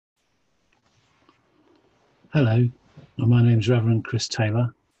Hello, my name is Reverend Chris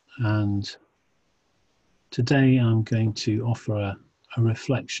Taylor, and today I'm going to offer a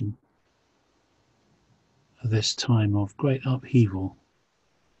reflection of this time of great upheaval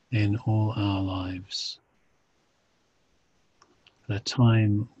in all our lives. At a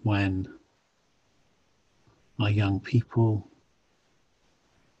time when our young people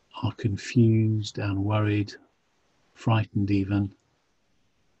are confused and worried, frightened even,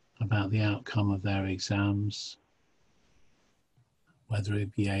 about the outcome of their exams, whether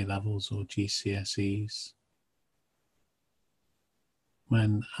it be A-levels or GCSEs,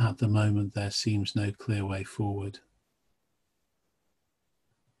 when at the moment there seems no clear way forward.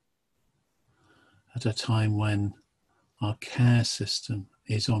 At a time when our care system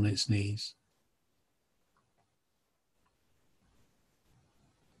is on its knees.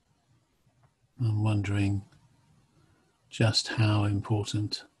 I'm wondering just how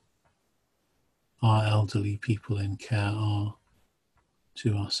important our elderly people in care are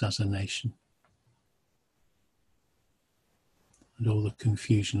to us as a nation, and all the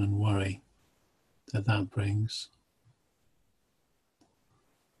confusion and worry that brings.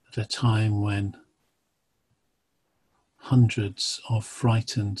 At a time when hundreds of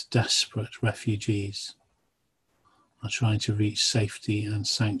frightened, desperate refugees are trying to reach safety and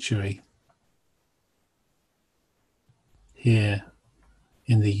sanctuary here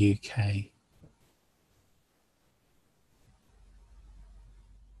in the UK.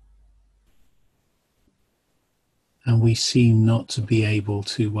 And we seem not to be able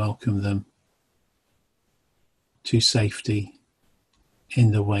to welcome them to safety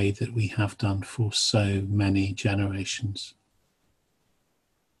in the way that we have done for so many generations.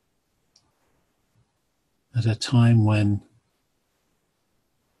 At a time when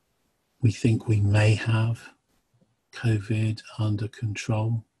we think we may have COVID under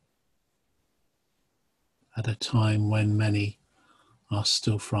control, at a time when many are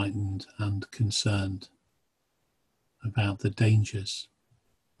still frightened and concerned about the dangers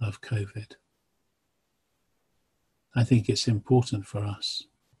of COVID. I think it's important for us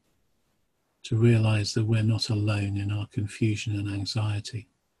to realize that we're not alone in our confusion and anxiety.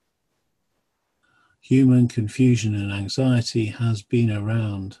 Human confusion and anxiety has been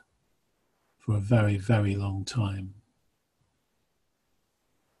around for a very, very long time.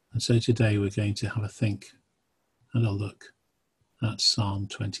 And so today we're going to have a think and a look at Psalm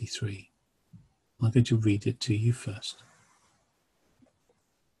 23. I'm going to read it to you first.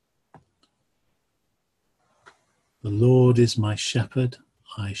 The Lord is my shepherd,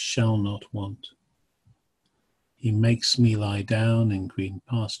 I shall not want. He makes me lie down in green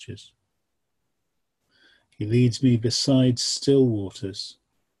pastures. He leads me beside still waters.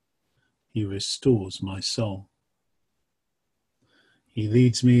 He restores my soul. He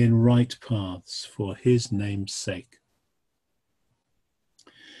leads me in right paths for his name's sake.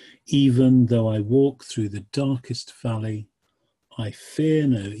 Even though I walk through the darkest valley, I fear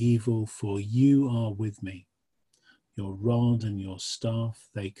no evil, for you are with me. Your rod and your staff,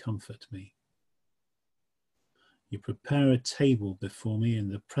 they comfort me. You prepare a table before me in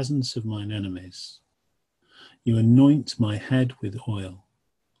the presence of mine enemies. You anoint my head with oil.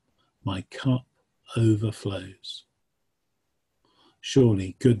 My cup overflows.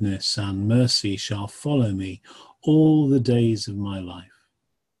 Surely goodness and mercy shall follow me all the days of my life,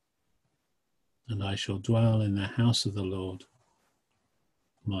 and I shall dwell in the house of the Lord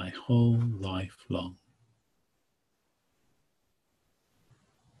my whole life long.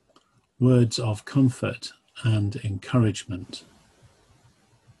 Words of comfort and encouragement.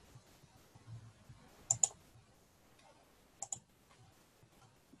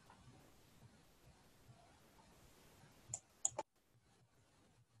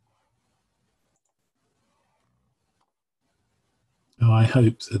 Oh, I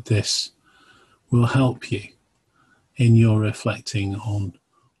hope that this will help you in your reflecting on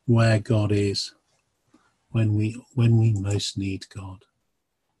where God is when we most need God.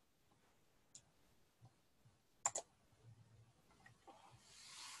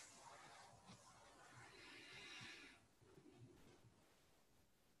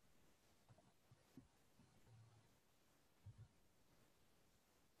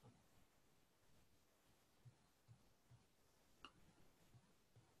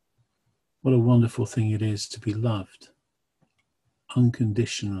 What a wonderful thing it is to be loved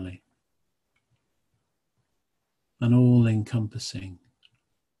unconditionally and all-encompassing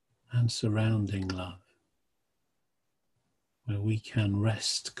and surrounding love, where we can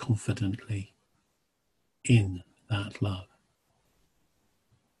rest confidently in that love.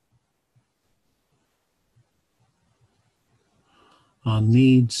 Our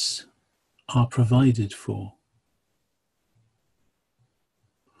needs are provided for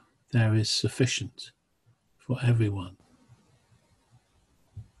there is sufficient for everyone.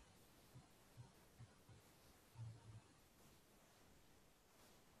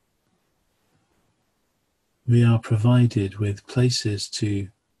 We are provided with places to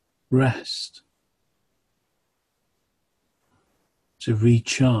rest, to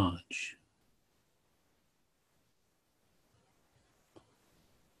recharge,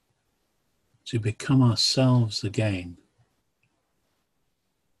 to become ourselves again.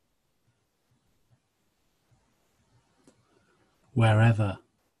 Wherever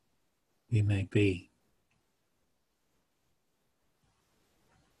we may be.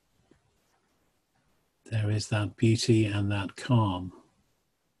 There is that beauty and that calm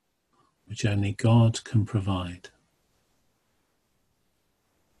which only God can provide.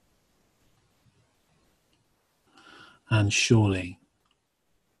 And surely,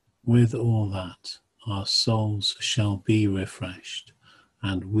 with all that, our souls shall be refreshed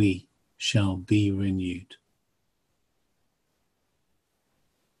and we shall be renewed.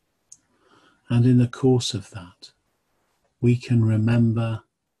 And in the course of that, we can remember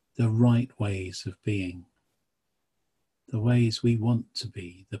the right ways of being, the ways we want to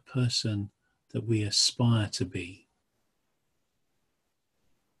be, the person that we aspire to be,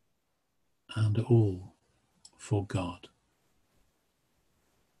 and all for God.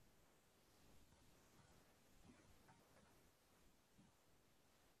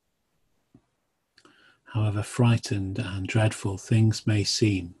 However frightened and dreadful things may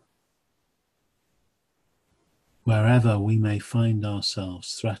seem, wherever we may find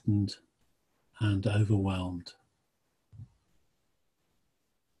ourselves threatened and overwhelmed,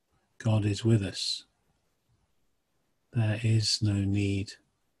 God is with us. There is no need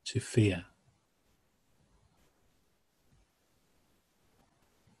to fear.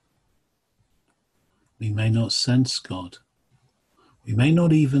 We may not sense God. We may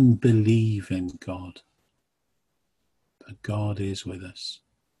not even believe in God. But God is with us.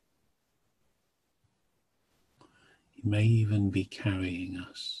 He may even be carrying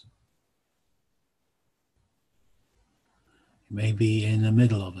us. He may be in the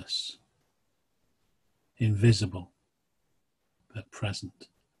middle of us, invisible but present,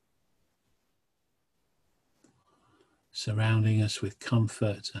 surrounding us with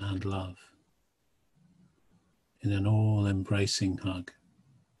comfort and love in an all-embracing hug.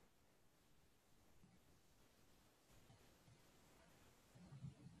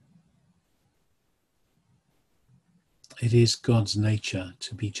 It is God's nature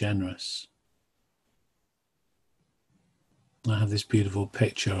to be generous. I have this beautiful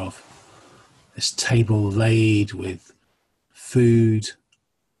picture of this table laid with food,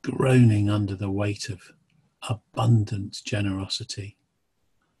 groaning under the weight of abundant generosity.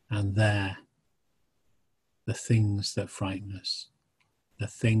 And there, the things that frighten us, the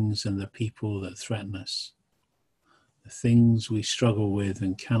things and the people that threaten us, the things we struggle with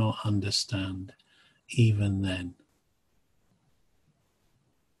and cannot understand, even then,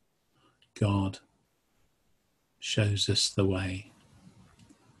 God shows us the way,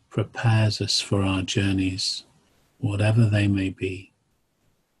 prepares us for our journeys, whatever they may be,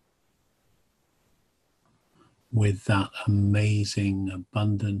 with that amazing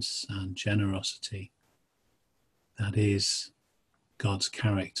abundance and generosity that is God's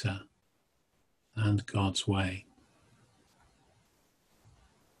character and God's way.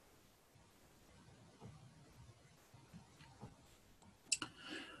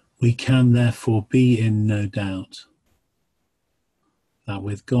 We can therefore be in no doubt that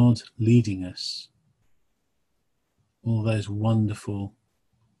with God leading us, all those wonderful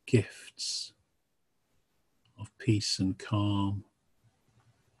gifts of peace and calm,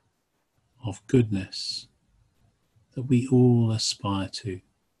 of goodness that we all aspire to,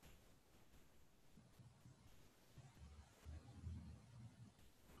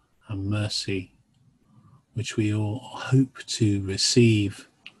 and mercy which we all hope to receive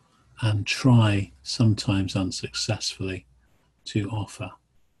and try, sometimes unsuccessfully, to offer.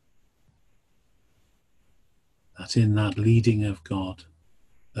 That in that leading of God,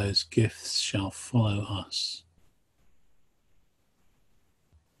 those gifts shall follow us.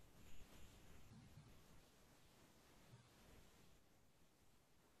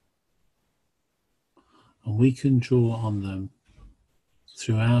 And we can draw on them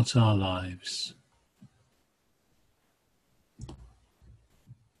throughout our lives.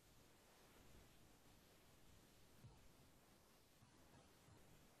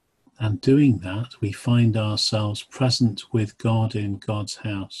 And doing that, we find ourselves present with God in God's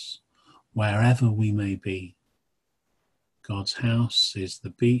house, wherever we may be. God's house is the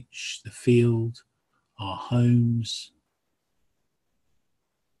beach, the field, our homes,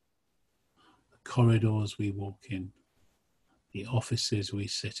 corridors we walk in, the offices we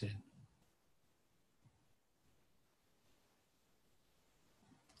sit in.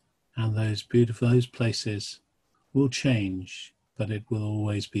 And those places will change, but it will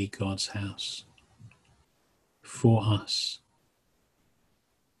always be God's house for us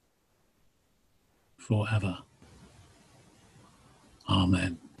forever.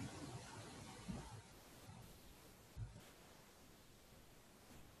 Amen.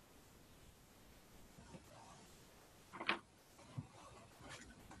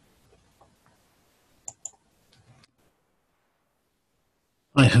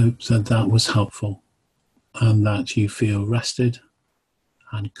 I hope that was helpful and that you feel rested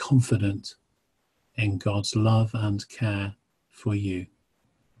and confident in God's love and care for you.